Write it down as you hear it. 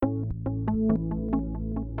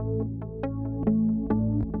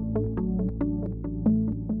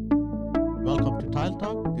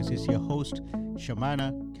This is your host,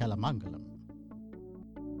 Shamana Kalamangalam.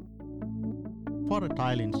 For a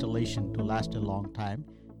tile installation to last a long time,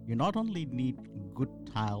 you not only need good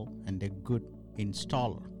tile and a good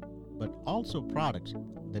installer, but also products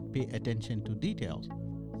that pay attention to details.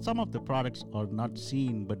 Some of the products are not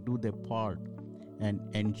seen but do their part and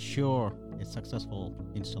ensure a successful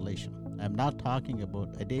installation. I'm not talking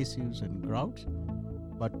about adhesives and grouts,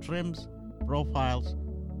 but trims, profiles,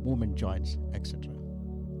 movement joints, etc.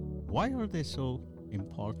 Why are they so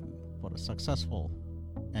important for a successful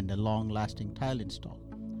and a long-lasting tile install?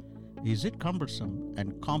 Is it cumbersome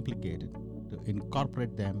and complicated to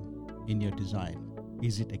incorporate them in your design?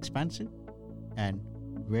 Is it expensive? And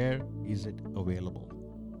where is it available?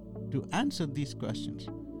 To answer these questions,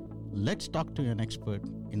 let's talk to an expert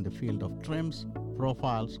in the field of trims,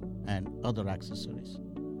 profiles, and other accessories.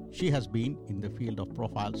 She has been in the field of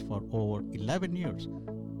profiles for over 11 years,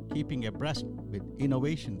 keeping abreast with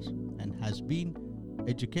innovations, and has been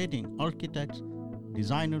educating architects,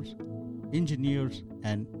 designers, engineers,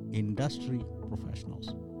 and industry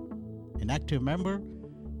professionals. An active member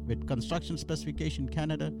with Construction Specification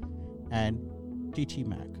Canada and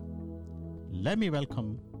TTMAC. Let me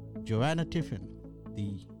welcome Joanna Tiffin,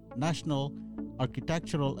 the National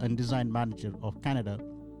Architectural and Design Manager of Canada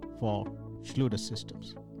for Schluter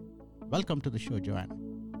Systems. Welcome to the show, Joanna.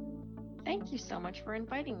 Thank you so much for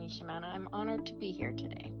inviting me, Shamana. I'm honored to be here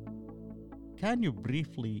today. Can you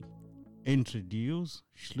briefly introduce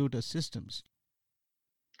Schluter Systems?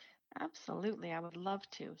 Absolutely, I would love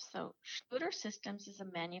to. So, Schluter Systems is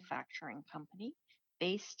a manufacturing company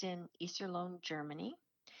based in Iserlohn, Germany.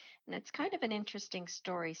 And it's kind of an interesting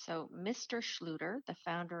story. So, Mr. Schluter, the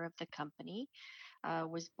founder of the company,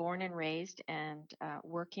 was born and raised and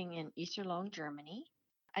working in Iserlohn, Germany.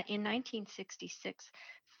 In 1966,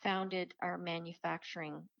 founded our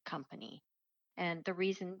manufacturing company. And the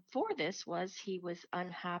reason for this was he was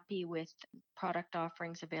unhappy with product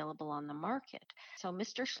offerings available on the market. So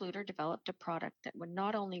Mr. Schluter developed a product that would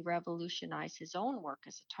not only revolutionize his own work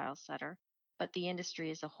as a tile setter, but the industry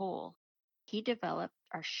as a whole. He developed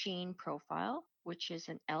our Sheen profile, which is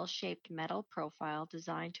an L-shaped metal profile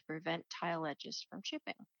designed to prevent tile edges from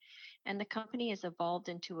chipping. And the company has evolved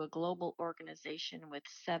into a global organization with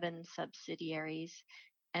 7 subsidiaries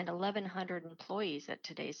and 1,100 employees at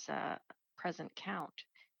today's present count.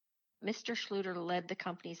 Mr. Schluter led the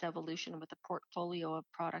company's evolution with a portfolio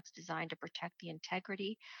of products designed to protect the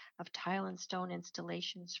integrity of tile and stone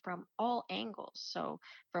installations from all angles. So,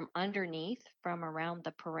 from underneath, from around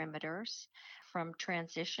the perimeters, from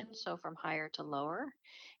transition, so from higher to lower,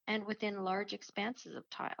 and within large expanses of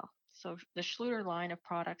tile. So, the Schluter line of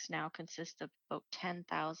products now consists of about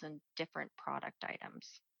 10,000 different product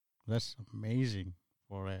items. That's amazing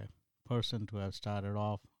for a person to have started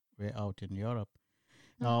off way out in Europe.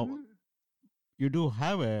 Now, you do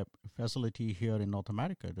have a facility here in North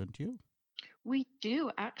America, don't you? We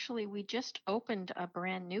do. Actually, we just opened a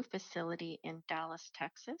brand new facility in Dallas,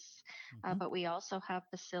 Texas, Mm-hmm. but we also have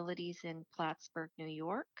facilities in Plattsburgh, New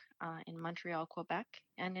York, in Montreal, Quebec,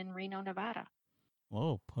 and in Reno, Nevada.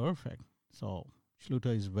 Oh, perfect. So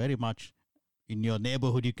Schluter is very much in your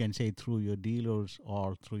neighborhood, you can say, through your dealers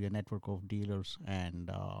or through your network of dealers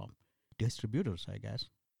and distributors, I guess.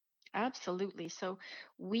 Absolutely. So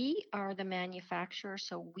we are the manufacturer,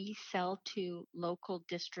 so we sell to local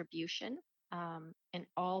distribution in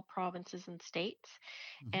all provinces and states,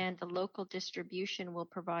 Mm-hmm. and the local distribution will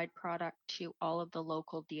provide product to all of the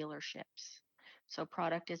local dealerships. So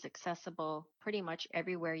product is accessible pretty much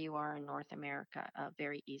everywhere you are in North America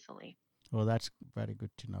very easily. Well, that's very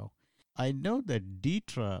good to know. I know that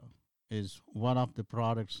Detra is one of the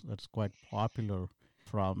products that's quite popular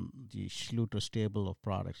from the Schluter stable of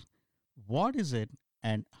products. What is it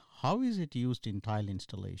and how is it used in tile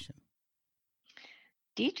installation?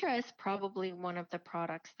 Detra is probably one of the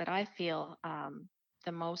products that I feel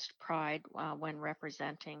the most pride when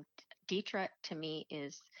representing. Detra to me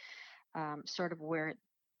is sort of where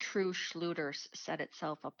true Schluter set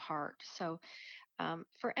itself apart. So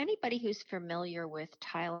for anybody who's familiar with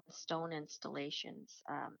tile and stone installations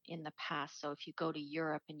in the past, so if you go to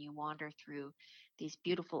Europe and you wander through these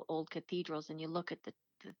beautiful old cathedrals and you look at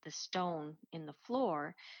the stone in the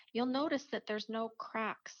floor, you'll notice that there's no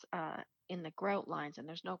cracks in the grout lines and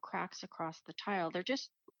there's no cracks across the tile. They're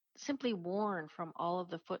just simply worn from all of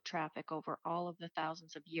the foot traffic over all of the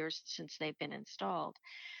thousands of years since they've been installed.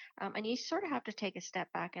 And you sort of have to take a step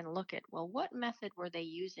back and look at, well, what method were they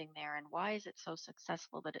using there and why is it so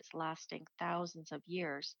successful that it's lasting thousands of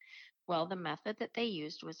years? Well, the method that they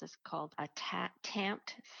used was called a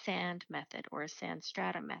tamped sand method or a sand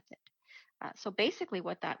strata method. So basically,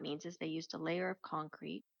 what that means is they used a layer of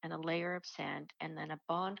concrete and a layer of sand, and then a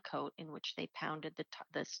bond coat in which they pounded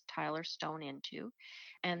this tile or stone into.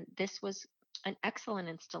 And this was an excellent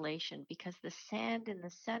installation because the sand in the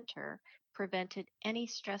center prevented any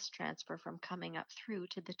stress transfer from coming up through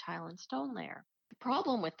to the tile and stone layer. The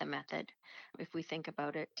problem with the method, if we think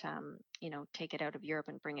about it, take it out of Europe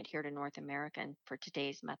and bring it here to North America and for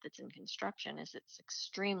today's methods in construction, is it's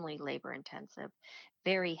extremely labor intensive,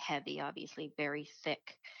 very heavy, obviously, very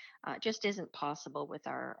thick. Just isn't possible with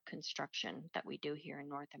our construction that we do here in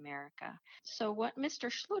North America. So, what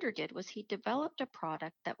Mr. Schluter did was he developed a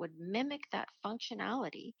product that would mimic that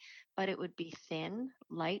functionality, but it would be thin,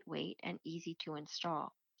 lightweight, and easy to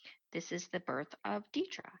install. This is the birth of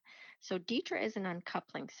Detra. So Detra is an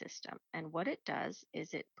uncoupling system, and what it does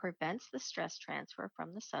is it prevents the stress transfer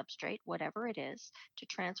from the substrate, whatever it is, to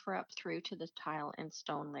transfer up through to the tile and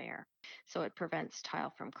stone layer. So it prevents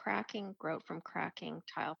tile from cracking, grout from cracking,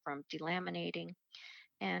 tile from delaminating,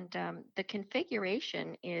 and the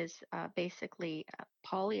configuration is basically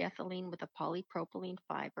polyethylene with a polypropylene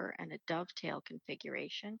fiber and a dovetail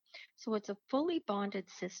configuration. So it's a fully bonded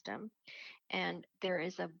system, and there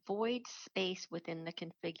is a void space within the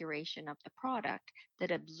configuration of the product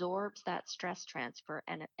that absorbs that stress transfer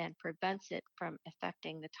and prevents it from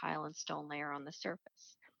affecting the tile and stone layer on the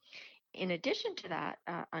surface. In addition to that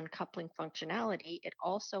uncoupling functionality, it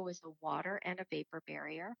also is a water and a vapor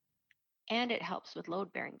barrier, and it helps with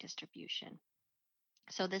load bearing distribution.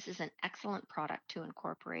 So this is an excellent product to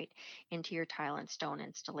incorporate into your tile and stone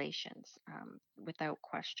installations, without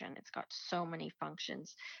question. It's got so many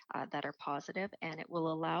functions that are positive, and it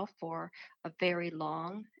will allow for a very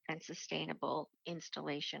long and sustainable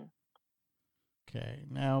installation. Okay,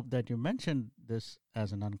 now that you mentioned this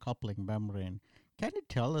as an uncoupling membrane, can you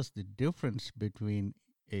tell us the difference between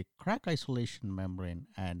a crack isolation membrane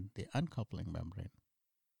and the uncoupling membrane?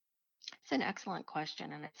 It's an excellent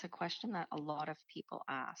question, and it's a question that a lot of people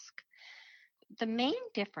ask. The main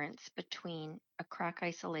difference between a crack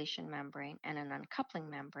isolation membrane and an uncoupling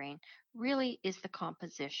membrane really is the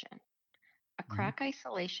composition. A Hmm. crack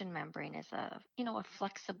isolation membrane is a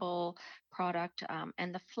flexible product,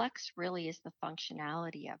 and the flex really is the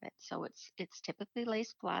functionality of it. So it's typically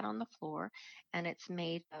lays flat on the floor, and it's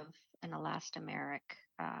made of an elastomeric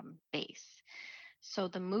base. So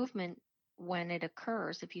the movement, when it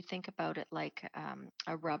occurs, if you think about it like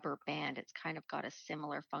a rubber band, it's kind of got a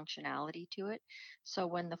similar functionality to it. So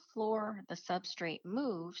when the substrate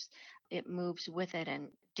moves, it moves with it and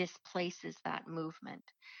displaces that movement.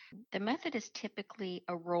 The method is typically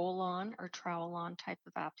a roll on or trowel on type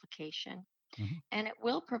of application, Hmm. and it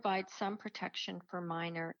will provide some protection for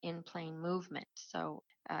minor in plane movement. So,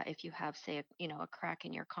 if you have, say, a crack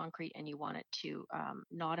in your concrete and you want it to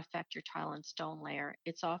not affect your tile and stone layer,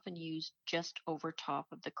 it's often used just over top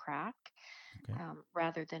of the crack Okay.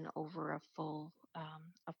 rather than over a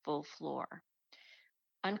full floor.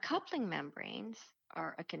 Uncoupling membranes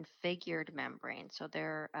are a configured membrane. So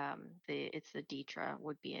it's the Detra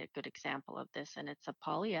would be a good example of this. And it's a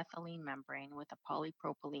polyethylene membrane with a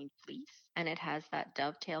polypropylene fleece. And it has that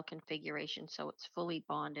dovetail configuration. So it's fully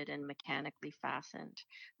bonded and mechanically fastened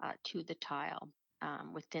to the tile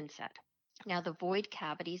with thinset. Now, the void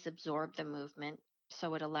cavities absorb the movement,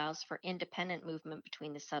 so it allows for independent movement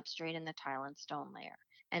between the substrate and the tile and stone layer.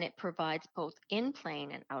 And it provides both in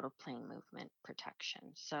plane and out of plane movement protection.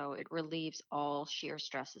 So it relieves all shear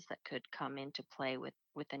stresses that could come into play with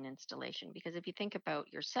an installation. Because if you think about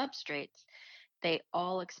your substrates, they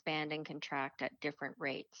all expand and contract at different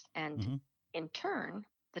rates. And Hmm. in turn,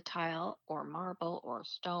 the tile or marble or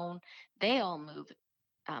stone, they all move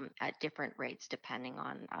at different rates depending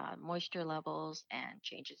on moisture levels and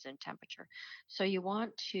changes in temperature. So you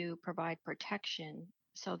want to provide protection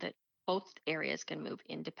so that both areas can move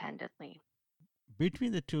independently.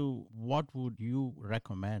 Between the two, what would you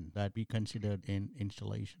recommend that be considered in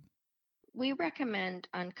installation? We recommend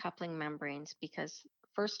uncoupling membranes because,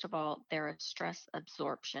 first of all, they're a stress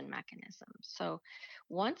absorption mechanism. So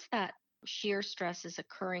once that shear stress is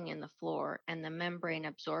occurring in the floor and the membrane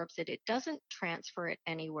absorbs it, it doesn't transfer it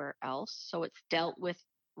anywhere else. So it's dealt with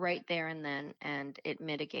right there and then, and it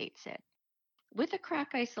mitigates it. With a crack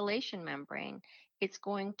isolation membrane, it's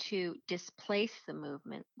going to displace the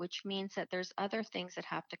movement, which means that there's other things that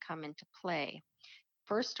have to come into play.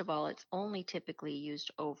 First of all, it's only typically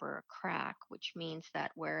used over a crack, which means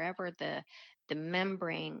that wherever the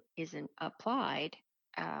membrane applied,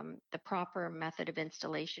 the proper method of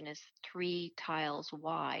installation is 3 tiles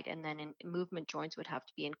wide, and then movement joints would have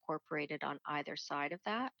to be incorporated on either side of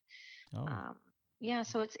that. Oh, Um, yeah,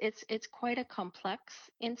 so it's quite a complex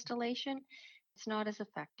installation. It's not as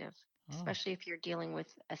effective. Oh, especially if you're dealing with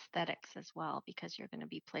aesthetics as well, because you're going to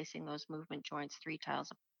be placing those movement joints 3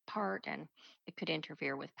 tiles apart, and it could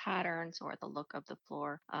interfere with patterns or the look of the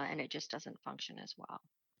floor, and it just doesn't function as well.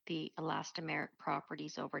 The elastomeric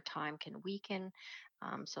properties over time can weaken,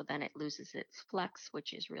 so then it loses its flex,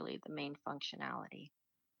 which is really the main functionality.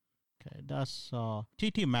 okay. Does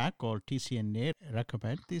TT Mac or TCNA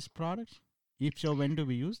recommend these products? If so, when do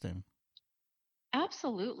we use them?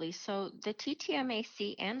 Absolutely. So the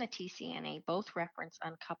TTMAC and the TCNA both reference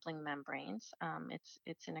uncoupling membranes.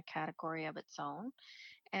 It's in a category of its own,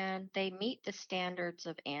 and they meet the standards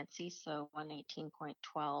of ANSI. So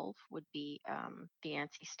 118.12 would be the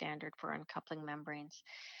ANSI standard for uncoupling membranes.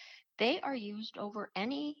 They are used over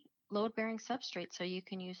any load-bearing substrate, so you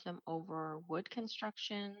can use them over wood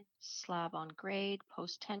construction, slab on grade,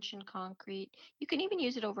 post-tension concrete. You can even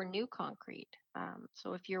use it over new concrete.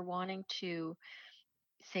 So if you're wanting to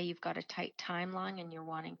say you've got a tight timeline and you're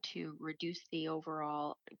wanting to reduce the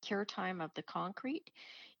overall cure time of the concrete,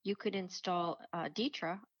 you could install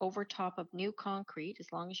Detra over top of new concrete as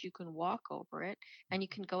long as you can walk over it, and you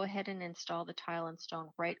can go ahead and install the tile and stone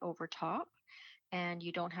right over top, and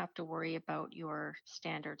you don't have to worry about your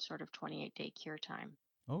standard sort of 28-day cure time.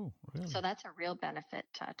 Oh, So really? that's a real benefit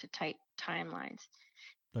to tight timelines.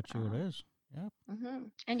 That sure Um, is. Yeah.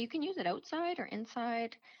 And you can use it outside or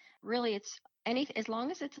inside. Really, it's any as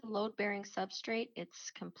long as it's a load-bearing substrate,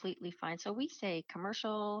 it's completely fine. So we say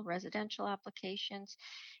commercial, residential applications.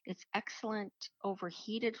 It's excellent over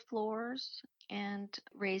heated floors and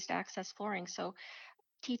raised access flooring. So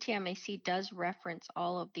TTMAC does reference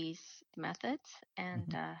all of these methods and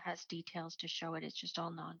Mhm. has details to show it. It's just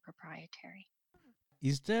all non-proprietary.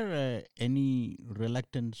 Is there any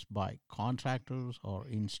reluctance by contractors or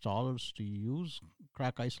installers to use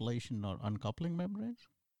crack isolation or uncoupling membranes?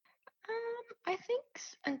 I think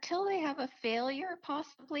until they have a failure,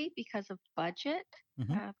 possibly because of budget.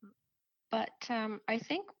 Hmm. Um, but I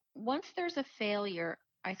think once there's a failure,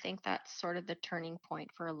 I think that's sort of the turning point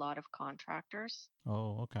for a lot of contractors.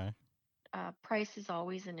 Oh, okay. Price is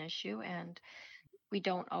always an issue, and we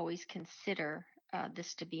don't always consider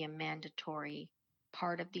this to be a mandatory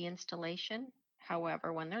part of the installation.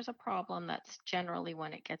 However, when there's a problem, that's generally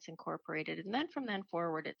when it gets incorporated, and then from then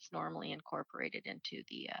forward, it's normally incorporated into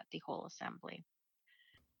the whole assembly.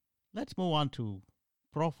 Let's move on to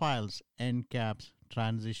profiles, end caps,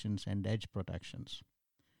 transitions, and edge protections.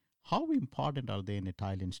 How important are they in a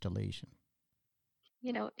tile installation?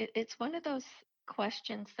 It's one of those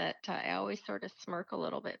questions that I always sort of smirk a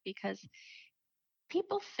little bit because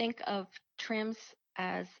people think of trims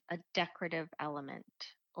as a decorative element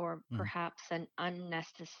or Mm. perhaps an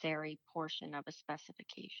unnecessary portion of a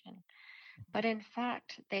specification. But in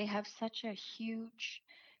fact, they have such a huge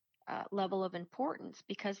level of importance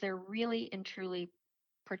because they're really and truly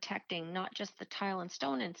protecting not just the tile and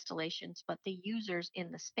stone installations, but the users in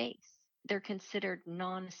the space. They're considered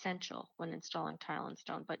non essential when installing tile and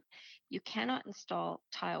stone, but you cannot install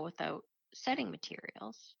tile without setting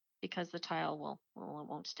materials because the tile it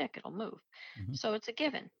won't stick, it'll move. Hmm. So it's a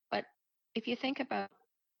given. But if you think about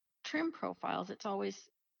trim profiles, it's always,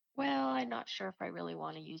 well, I'm not sure if I really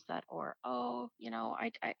want to use that, or, oh,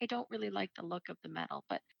 I don't really like the look of the metal.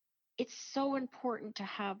 But it's so important to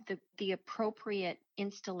have the appropriate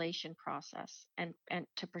installation process and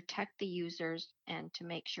to protect the users and to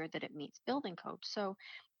make sure that it meets building code. So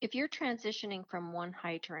if you're transitioning from one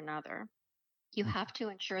height or another, you have to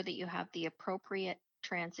ensure that you have the appropriate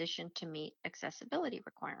transition to meet accessibility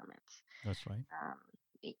requirements. That's right. Um,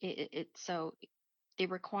 so the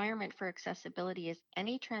requirement for accessibility is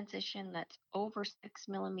any transition that's over 6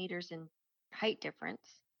 millimeters in height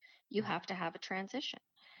difference, you have to have a transition.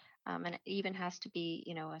 And it even has to be,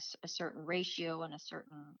 a certain ratio and a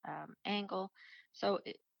certain angle. So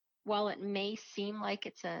while it may seem like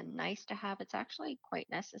it's a nice to have, it's actually quite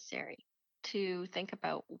necessary. To think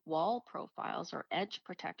about wall profiles or edge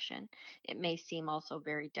protection, it may seem also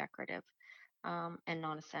very decorative and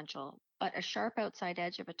non-essential. But a sharp outside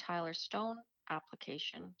edge of a tile or stone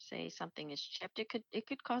application, say something is chipped, it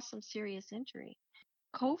could cause some serious injury.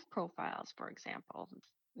 Cove profiles, for example,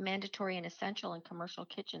 mandatory and essential in commercial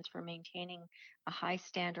kitchens for maintaining a high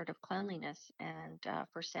standard of cleanliness and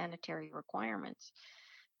for sanitary requirements.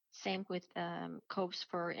 Same with coves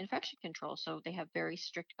for infection control. So they have very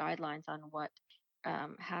strict guidelines on what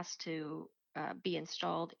has to be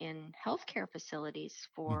installed in healthcare facilities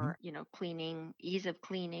Hmm. for, cleaning, ease of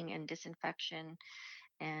cleaning and disinfection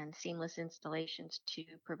and seamless installations to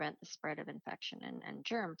prevent the spread of infection and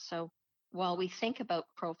germs. So while we think about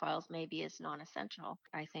profiles maybe as non-essential,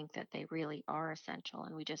 I think that they really are essential,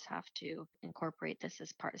 and we just have to incorporate this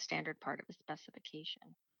as standard part of the specification.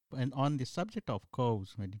 And on the subject of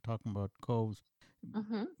coves, when you're talking about coves,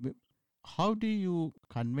 Hmm. w- how do you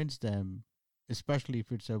convince them, especially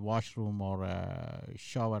if it's a washroom or a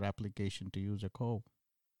shower application, to use a cove?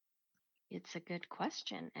 It's a good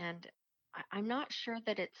question. And I'm not sure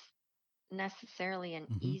that it's necessarily an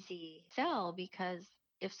Hmm. easy sell because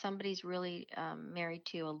if somebody's really married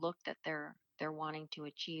to a look that they're wanting to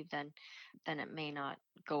achieve, then it may not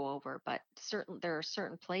go over. But there are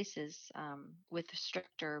certain places with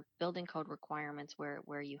stricter building code requirements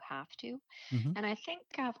where you have to. Hmm. And I think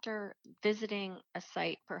after visiting a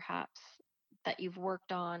site perhaps that you've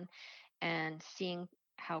worked on and seeing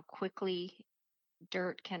how quickly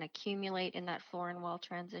dirt can accumulate in that floor and wall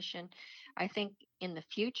transition. I think in the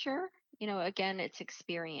future, again, it's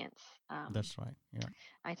experience. Um, That's right. Yeah.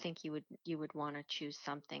 I think you would want to choose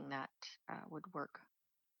something that would work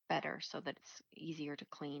better so that it's easier to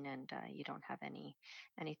clean and you don't have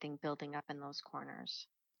anything building up in those corners.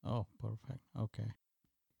 Oh, perfect. Okay.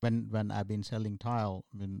 When I've been selling tile,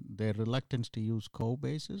 when they're reluctant to use cove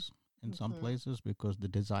bases in some Hmm. places because the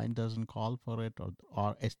design doesn't call for it,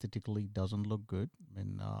 or aesthetically doesn't look good.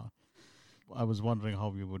 I was wondering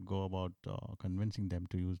how you would go about convincing them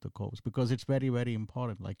to use the coves because it's very, very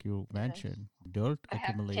important, like you It is. mentioned, dirt I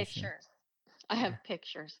have accumulation. pictures. I have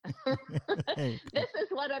pictures. Hey, This is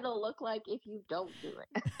what it'll look like if you don't do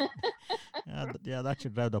it. yeah, yeah, that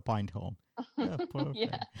should drive the point home. Yeah, Yeah.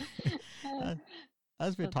 perfect. Uh,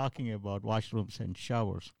 as we're So talking about washrooms and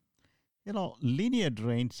showers, linear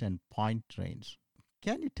drains and point drains.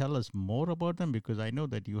 Can you tell us more about them? Because I know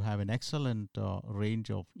that you have an excellent range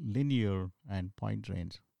of linear and point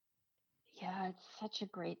drains. yeah, it's such a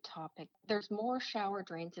great topic. There's more shower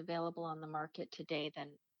drains available on the market today than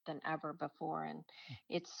ever before, and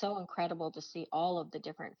it's so incredible to see all of the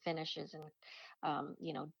different finishes and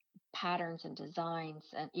patterns and designs,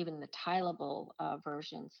 and even the tileable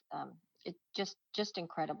versions. It just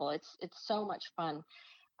incredible. It's so much fun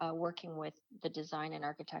working with the design and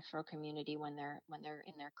architectural community when they're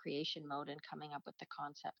in their creation mode and coming up with the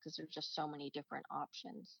concept because there's just so many different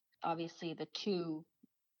options. Obviously, the two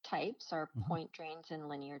types are Hmm. point drains and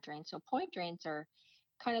linear drains. So point drains are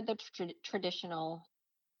kind of the traditional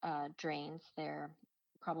drains. They're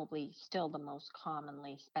probably still the most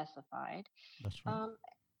commonly specified. That's right. Um,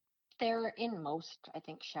 they're in most, I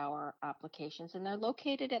think, shower applications, and they're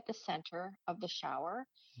located at the center of the shower.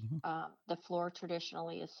 Hmm. The floor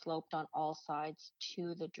traditionally is sloped on all sides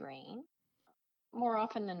to the drain. More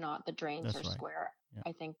often than not, the drains are That's right. square. Yeah,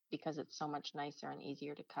 I think because it's so much nicer and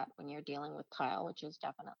easier to cut when you're dealing with tile, which is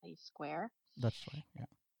definitely square. that's right. Yeah,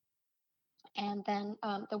 And then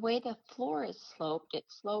the way the floor is sloped,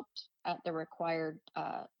 it's sloped at the required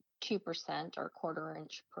 2% or quarter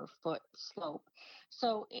inch per foot slope.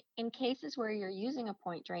 So in cases where you're using a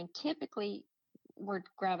point drain, typically we're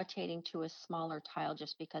gravitating to a smaller tile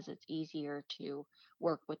just because it's easier to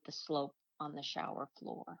work with the slope on the shower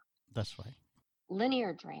floor. that's right.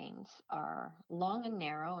 Linear drains are long and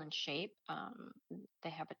narrow in shape. They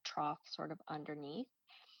have a trough sort of underneath,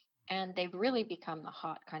 and they've really become the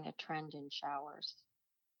hot kind of trend in showers.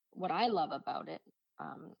 What I love about it,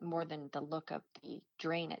 more than the look of the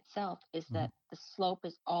drain itself, is Hmm. that the slope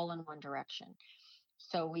is all in one direction.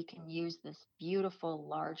 So we can use this beautiful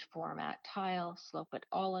large format tile, slope it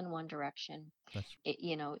all in one direction. That's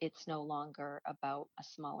It's no longer about a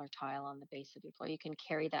smaller tile on the base of your floor. You can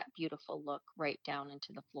carry that beautiful look right down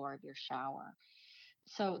into the floor of your shower.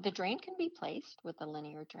 So the drain can be placed with a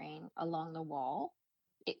linear drain along the wall.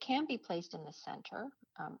 It can be placed in the center,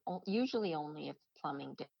 usually only if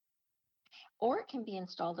plumbing or it can be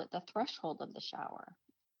installed at the threshold of the shower.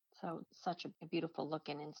 So such a beautiful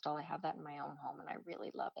looking install. I have that in my own home and I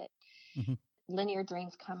really love it. hmm Linear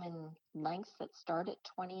drains come in lengths that start at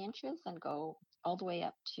 20 inches and go all the way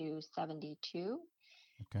up to 72.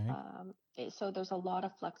 okay. So there's a lot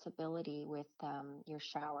of flexibility with your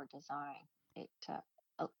shower design. It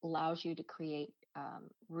allows you to create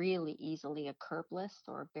really easily a curbless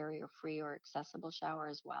or barrier free or accessible shower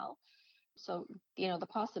as well. So, the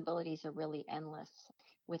possibilities are really endless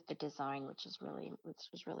with the design, which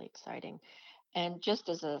was really exciting. And just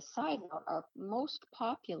as a side note, our most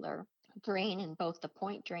popular drain in both the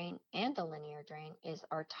point drain and the linear drain is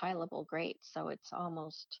our tileable grate. So it's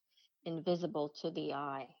almost invisible to the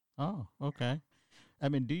eye. Oh, okay. I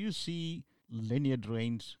mean, do you see linear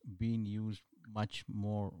drains being used much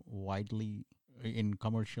more widely in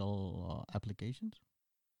commercial applications?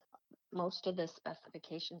 Most of the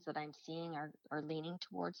specifications that I'm seeing are leaning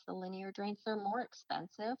towards the linear drains. They're more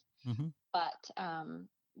expensive, Hmm. but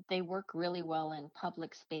they work really well in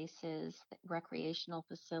public spaces, recreational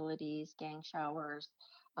facilities, gang showers.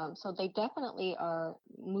 So they definitely are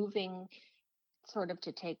moving sort of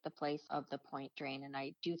to take the place of the point drain. And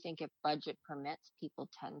I do think if budget permits, people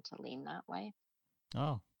tend to lean that way.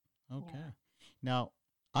 Oh, Yeah, okay. Now,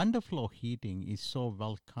 underfloor heating is so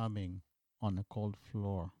welcoming on a cold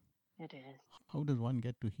floor. it is. How does one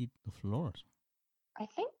get to heat the floors? I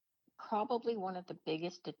think probably one of the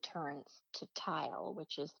biggest deterrents to tile,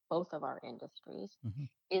 which is both of our industries, Hmm.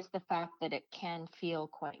 is the fact that it can feel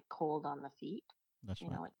quite cold on the feet. That's You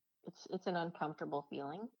right. know, it's an uncomfortable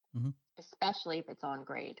feeling, Hmm. especially if it's on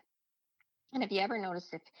grade. And if you ever notice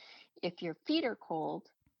if your feet are cold,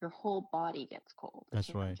 your whole body gets cold. It's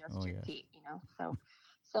That's not right. just Oh, your yes. feet, you know.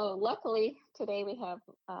 So luckily today we have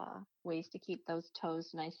ways to keep those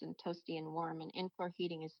toes nice and toasty and warm, and in-floor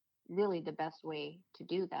heating is really the best way to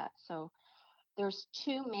do that. So there's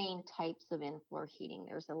two main types of in-floor heating.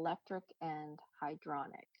 There's electric and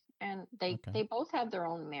hydronic, and Okay. they both have their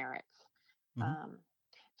own merits. Hmm. Um,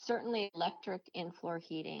 Certainly, electric in-floor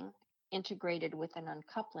heating integrated with an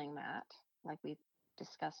uncoupling mat, like we've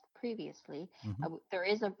discussed previously. Hmm. There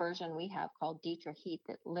is a version we have called Detra Heat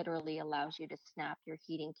that literally allows you to snap your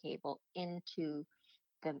heating cable into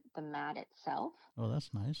the mat itself. Oh,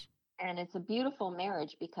 that's nice. And it's a beautiful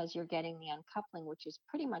marriage because you're getting the uncoupling, which is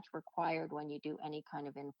pretty much required when you do any kind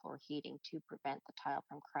of in-floor heating to prevent the tile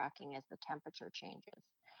from cracking as the temperature changes.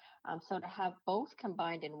 So to have both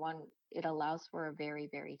combined in one, it allows for a very,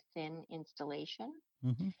 very thin installation,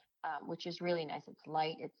 Hmm. which is really nice. It's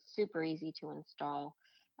light, it's super easy to install,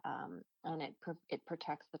 and it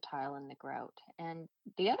protects the tile and the grout. And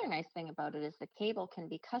the other nice thing about it is the cable can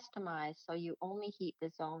be customized so you only heat the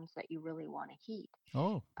zones that you really want to heat.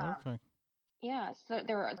 Oh, Um, perfect. yeah, so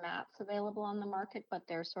there are maps available on the market, but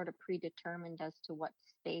they're sort of predetermined as to what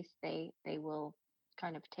space they will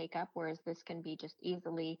kind of take up, whereas this can be just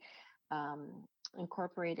easily um,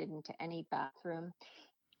 incorporated into any bathroom.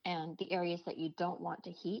 And the areas that you don't want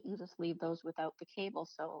to heat, you just leave those without the cable.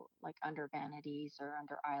 So, like under vanities or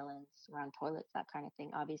under islands, around toilets, that kind of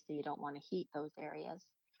thing. Obviously, you don't want to heat those areas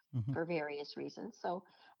Hmm. for various reasons. So,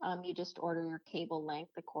 you just order your cable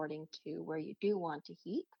length according to where you do want to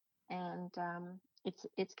heat, and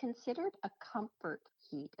it's considered a comfort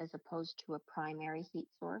heat as opposed to a primary heat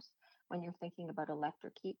source when you're thinking about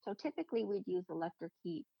electric heat. So typically, we'd use electric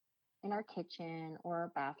heat in our kitchen or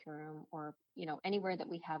our bathroom or anywhere that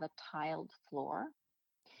we have a tiled floor.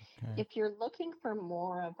 Okay. If you're looking for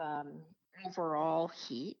more of overall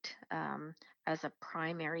heat as a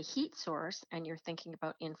primary heat source and you're thinking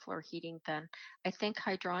about in-floor heating, then I think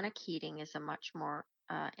hydronic heating is a much more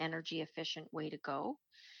energy efficient way to go.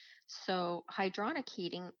 So hydronic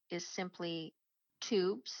heating is simply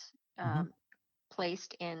tubes Hmm.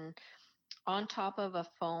 placed in on top of a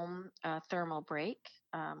foam thermal break.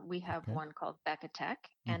 We have Okay. one called Becatech,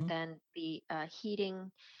 and Hmm. then the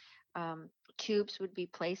heating um, tubes would be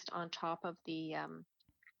placed on top of the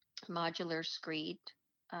modular screed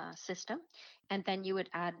system. And then you would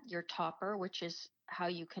add your topper, which is how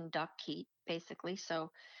you conduct heat, basically.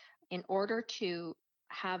 So, in order to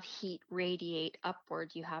have heat radiate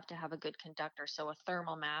upward, you have to have a good conductor. So, a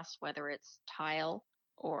thermal mass, whether it's tile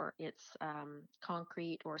or it's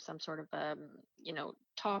concrete or some sort of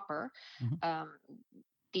topper, Hmm. um,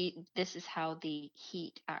 this is how the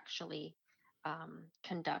heat actually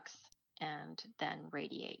conducts and then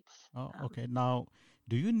radiates. Oh, okay. Now,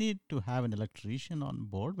 do you need to have an electrician on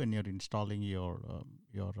board when you're installing your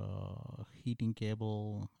heating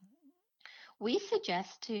cable? We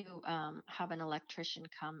suggest to have an electrician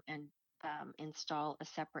come and install a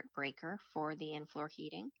separate breaker for the in-floor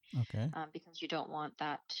heating Okay. because you don't want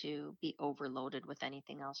that to be overloaded with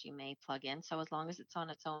anything else you may plug in. So as long as it's on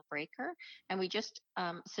its own breaker, and we just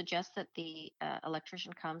suggest that the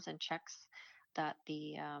electrician comes and checks that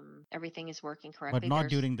the everything is working But correctly. not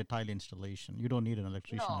There's during the tile installation. You don't need an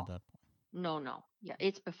electrician at no, that point. no. Yeah,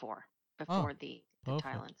 it's before Oh, the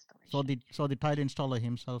tile perfect. So installation. the tile installer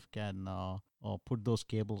himself can put those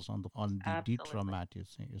cables on the Detra Absolutely. mat.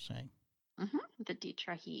 You're saying. The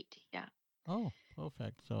Detra heat. Yeah. Oh,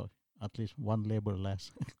 perfect. So at least one labor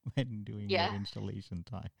less when doing your Yeah. installation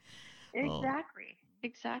time. Oh. Exactly.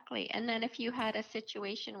 Exactly. And then if you had a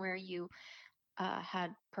situation where you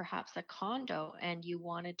had perhaps a condo and you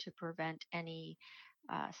wanted to prevent any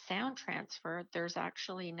sound transfer, there's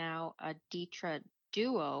actually now a Detra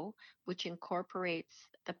Duo, which incorporates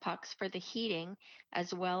the pucks for the heating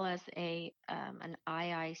as well as an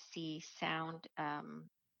IIC sound.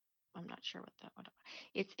 I'm not sure what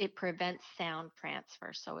it prevents sound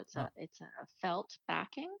transfer. So Oh, it's a felt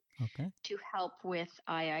backing okay. to help with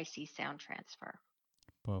IIC sound transfer.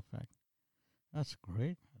 Perfect. That's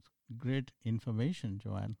great. That's great information,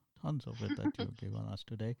 Joanne. tons of it that you've given us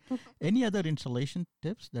today. Any other installation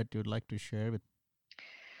tips that you'd like to share with?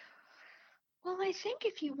 Well, I think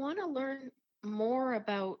if you want to learn more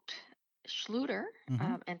about Schluter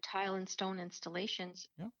Mm-hmm. and tile and stone installations,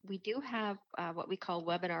 Yeah. we do have what we call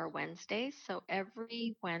Webinar Wednesdays. So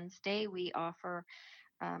every Wednesday, we offer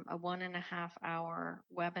a 1.5 hour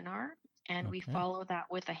webinar, and we Okay. follow that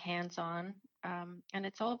with a hands on, and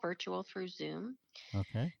it's all virtual through Zoom.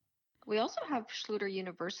 Okay. We also have Schluter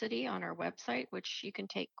University on our website, which you can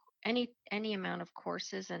take any amount of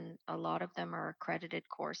courses, and a lot of them are accredited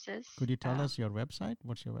courses. Could you tell us your website?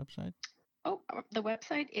 What's your website? The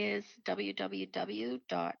website is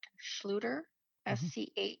www.schluter, Mm-hmm.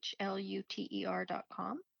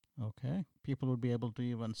 schluter.com. Okay. People would be able to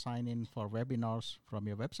even sign in for webinars from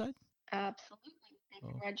your website? Absolutely. They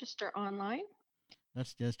can Oh, register online.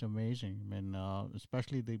 that's just amazing. I mean,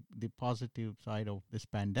 especially the positive side of this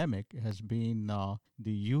pandemic has been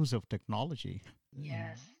the use of technology.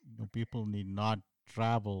 Yes. People need not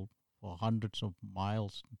travel for hundreds of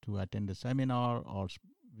miles to attend a seminar or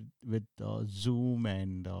with Zoom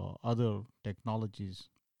and other technologies.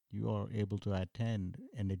 You are able to attend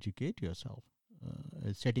and educate yourself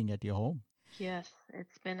sitting at your home. Yes,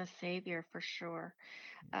 it's been a savior for sure.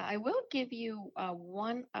 I will give you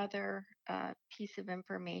one other piece of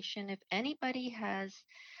information. If anybody has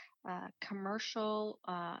commercial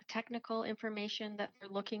technical information that they're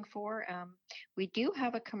looking for, we do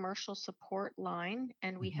have a commercial support line,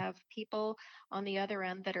 and we Mhm. have people on the other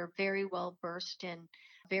end that are very well versed in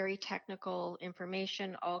very technical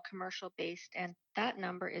information, all commercial based. And that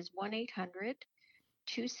number is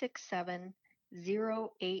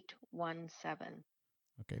 1-800-267-0817.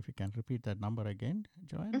 Okay, if you can repeat that number again,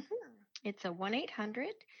 Joanne. It's a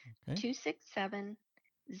 1-800 Okay. 267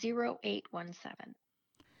 0817.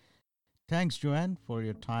 Thanks, Joanne, for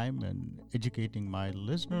your time and educating my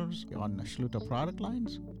listeners on Schluter product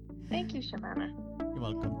lines. Thank you, Shamana. You're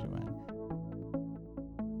welcome, Joanne.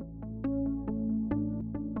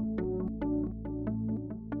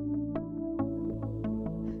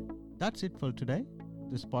 That's it for today.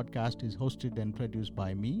 This podcast is hosted and produced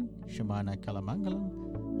by me, Shamana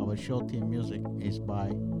Kalamangalam. Our show theme music is by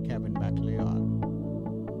Kevin MacLeod.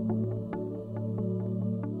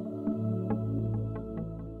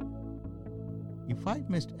 If I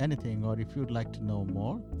missed anything or if you'd like to know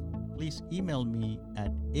more, please email me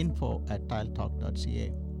at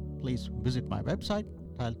info@tiletalk.ca. Please visit my website,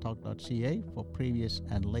 tiletalk.ca, for previous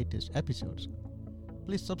and latest episodes.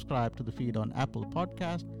 Please subscribe to the feed on Apple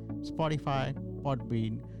Podcast, Spotify,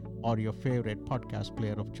 Podbean, or your favorite podcast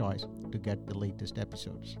player of choice to get the latest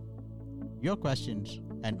episodes. Your questions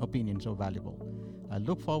and opinions are valuable. I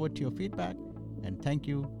look forward to your feedback, and thank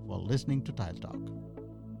you for listening to Tile Talk.